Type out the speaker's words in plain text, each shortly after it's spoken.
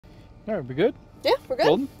All right, we good? Yeah, we're good.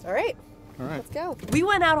 Golden? All right. All right. Let's go. We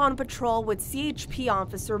went out on patrol with CHP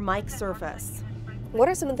officer Mike Zerfas. What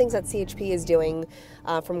are some of the things that CHP is doing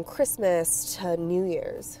from Christmas to New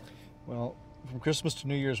Year's? Well, from Christmas to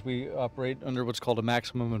New Year's, we operate under what's called a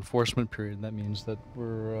maximum enforcement period. That means that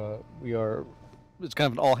it's kind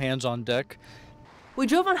of an all hands on deck. We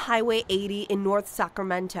drove on Highway 80 in North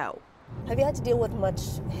Sacramento. Have you had to deal with much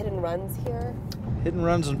hit and runs here? Hit and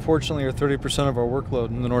runs, unfortunately, are 30% of our workload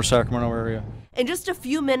in the North Sacramento area. In just a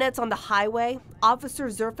few minutes on the highway, Officer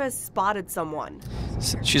Zerfas spotted someone.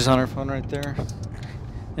 She's on her phone right there,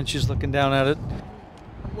 and she's looking down at it.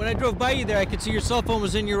 When I drove by you there, I could see your cell phone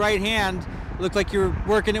was in your right hand. It looked like you were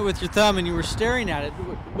working it with your thumb and you were staring at it.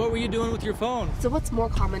 What were you doing with your phone? So what's more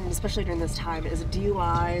common, especially during this time? Is it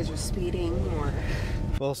DUIs or speeding or?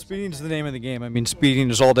 Well, speeding is the name of the game. I mean,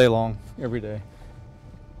 speeding is all day long, every day.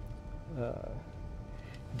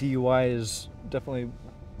 DUI is definitely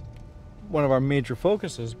one of our major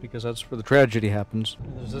focuses because that's where the tragedy happens.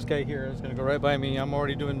 There's this guy here that's going to go right by me. I'm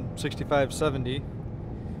already doing 65, 70.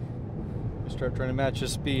 I start trying to match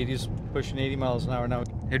his speed. He's pushing 80 miles an hour now.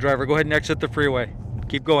 Hey, driver, go ahead and exit the freeway.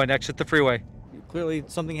 Keep going, exit the freeway. Clearly,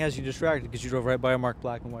 something has you distracted because you drove right by a marked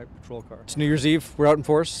black and white patrol car. It's New Year's Eve. We're out in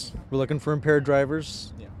force. We're looking for impaired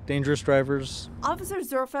drivers, dangerous drivers. Officer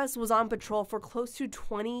Zerfas was on patrol for close to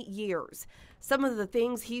 20 years. Some of the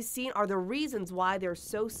things he's seen are the reasons why they're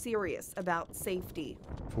so serious about safety.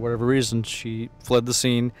 For whatever reason, she fled the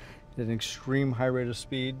scene at an extreme high rate of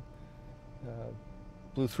speed,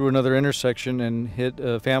 blew through another intersection and hit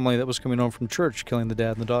a family that was coming home from church, killing the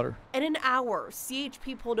dad and the daughter. In an hour,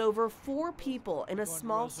 CHP pulled over 4 people in a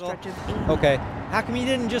small stretch of 80. Okay. How come you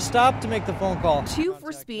didn't just stop to make the phone call? 2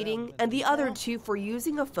 for speeding and the other 2 for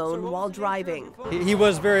using a phone while driving. He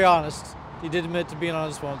was very honest. He did admit to being on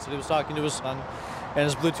his phone, so he was talking to his son, and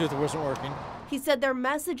his Bluetooth wasn't working. He said their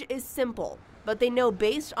message is simple, but they know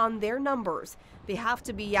based on their numbers, they have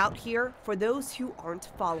to be out here for those who aren't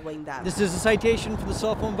following them. This is a citation for the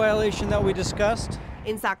cell phone violation that we discussed.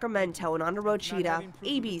 In Sacramento and on Rochita,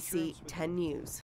 ABC 10 News.